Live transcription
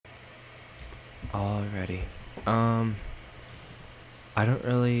Alrighty. I don't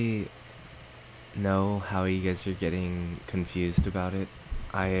really know how you guys are getting confused about it.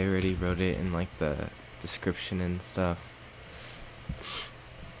 I already wrote it in like the description and stuff.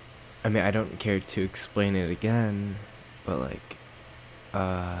 I mean, I don't care to explain it again, but like,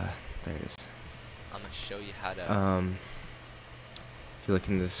 there it is. I'm gonna show you how to. If you look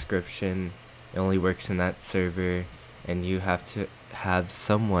in the description, it only works in that server, and you have to have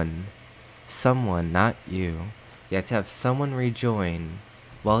someone, not you. You have to have someone rejoin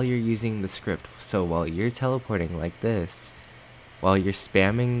while you're using the script. So while you're teleporting like this, while you're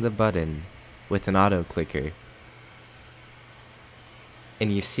spamming the button with an auto clicker,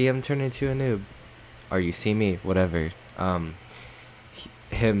 and you see him turn into a noob, or you see me, whatever,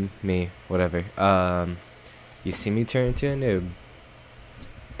 him, me, whatever, you see me turn into a noob,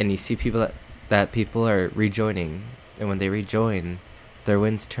 and you see people that people are rejoining, and when they rejoin, their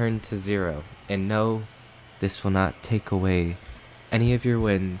wins turn to 0. And no, this will not take away any of your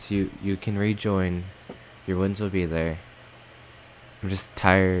wins. You can rejoin, your wins will be there. I'm just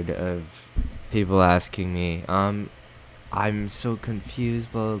tired of people asking me, I'm so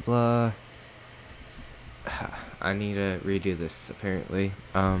confused, blah blah blah. I need to redo this apparently.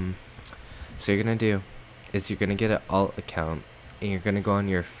 So you're gonna do is you're gonna get an alt account, and you're gonna go on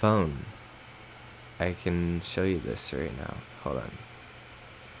your phone. I can show you this right now. Hold on.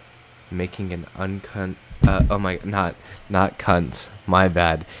 Making an oh my, not cunt, my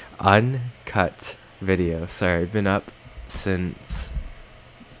bad, uncut video. Sorry, I've been up since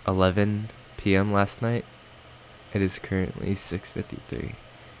 11 p.m. last night. It is currently 6:53.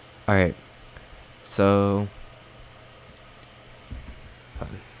 Alright, so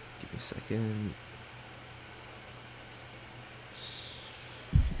hold on, give me a second.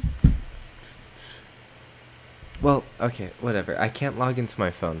 Well, okay, whatever. I can't log into my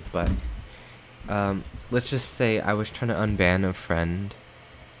phone, but let's just say I was trying to unban a friend,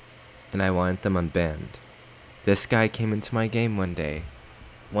 and I wanted them unbanned. This guy came into my game one day.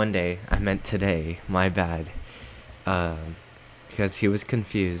 I meant today, my bad. Because he was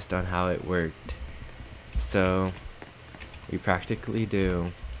confused on how it worked. So, we practically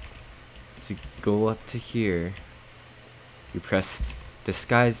do is you go up to here, you press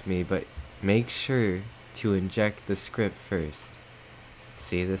disguise me, but make sure to inject the script first.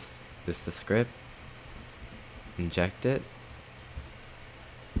 See this the script? Inject it.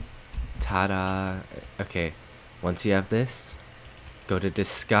 Ta-da. Okay, once you have this, go to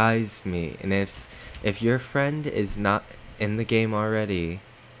disguise me, and if your friend is not in the game already,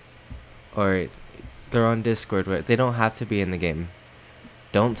 or they're on Discord, they don't have to be in the game.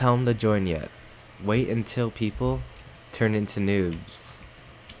 Don't tell them to join yet. Wait until people turn into noobs,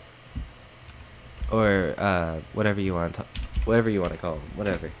 or whatever you want to call them,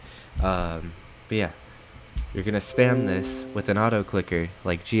 whatever. But yeah, you're gonna spam this with an auto clicker,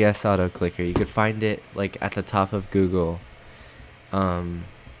 like GS auto clicker. You could find it like at the top of Google. But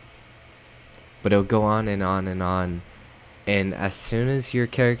it'll go on and on and on, and as soon as your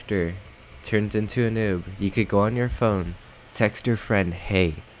character turns into a noob, you could go on your phone, text your friend,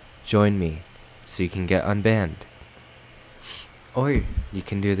 hey, join me, so you can get unbanned. Or you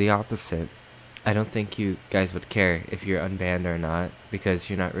can do the opposite. I don't think you guys would care if you're unbanned or not, because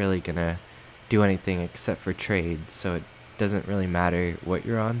you're not really gonna do anything except for trade, so it doesn't really matter what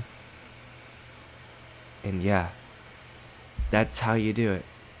you're on. And yeah, that's how you do it.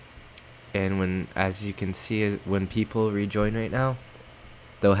 And as you can see, when people rejoin right now,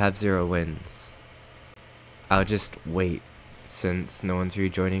 they'll have 0 wins. I'll just wait, since no one's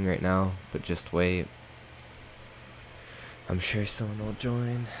rejoining right now, but just wait. I'm sure someone will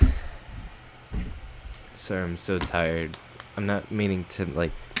join. Sorry, I'm so tired. I'm not meaning to,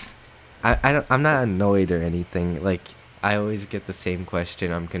 like, I'm not annoyed or anything. Like, I always get the same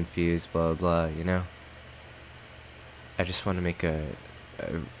question, I'm confused, blah blah, you know? I just want to make a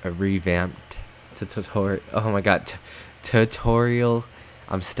revamped tutorial. Oh my god, tutorial.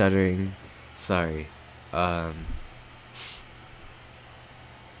 I'm stuttering. Sorry.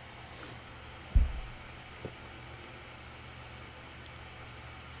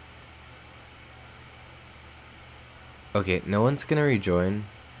 Okay, no one's gonna rejoin,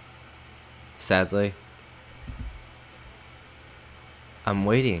 sadly. I'm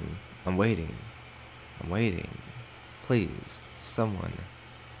waiting. Please, someone.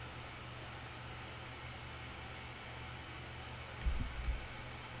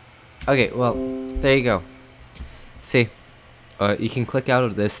 Okay, well, there you go. See, you can click out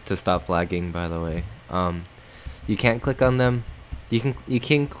of this to stop lagging, by the way. You can't click on them. You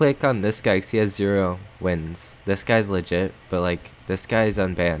can click on this guy because he has 0 wins. This guy's legit, but like this guy's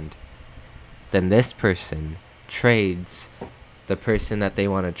unbanned. then this person trades the person that they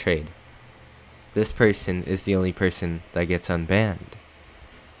want to trade. This person is the only person that gets unbanned,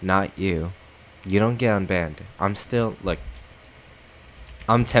 not you. You don't get unbanned. I'm still, look,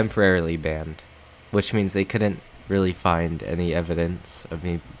 I'm temporarily banned, which means they couldn't really find any evidence of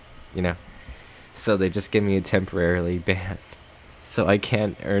me, you know? So they just give me a temporarily banned. So I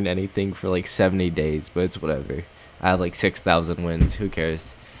can't earn anything for like 70 days, but it's whatever. I have like 6,000 wins, who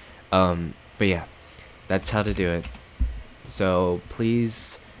cares? But yeah, that's how to do it. So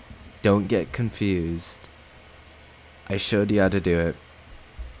please don't get confused. I showed you how to do it.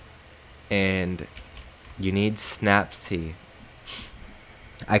 And you need Synapse.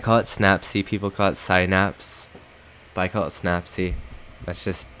 I call it Synapse, people call it Synapse, but I call it Synapse. That's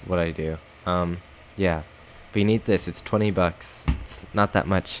just what I do. Yeah. But you need this, it's 20 bucks. It's not that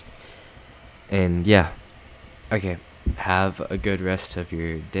much. And yeah. Okay. Have a good rest of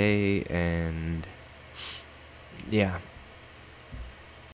your day, and yeah.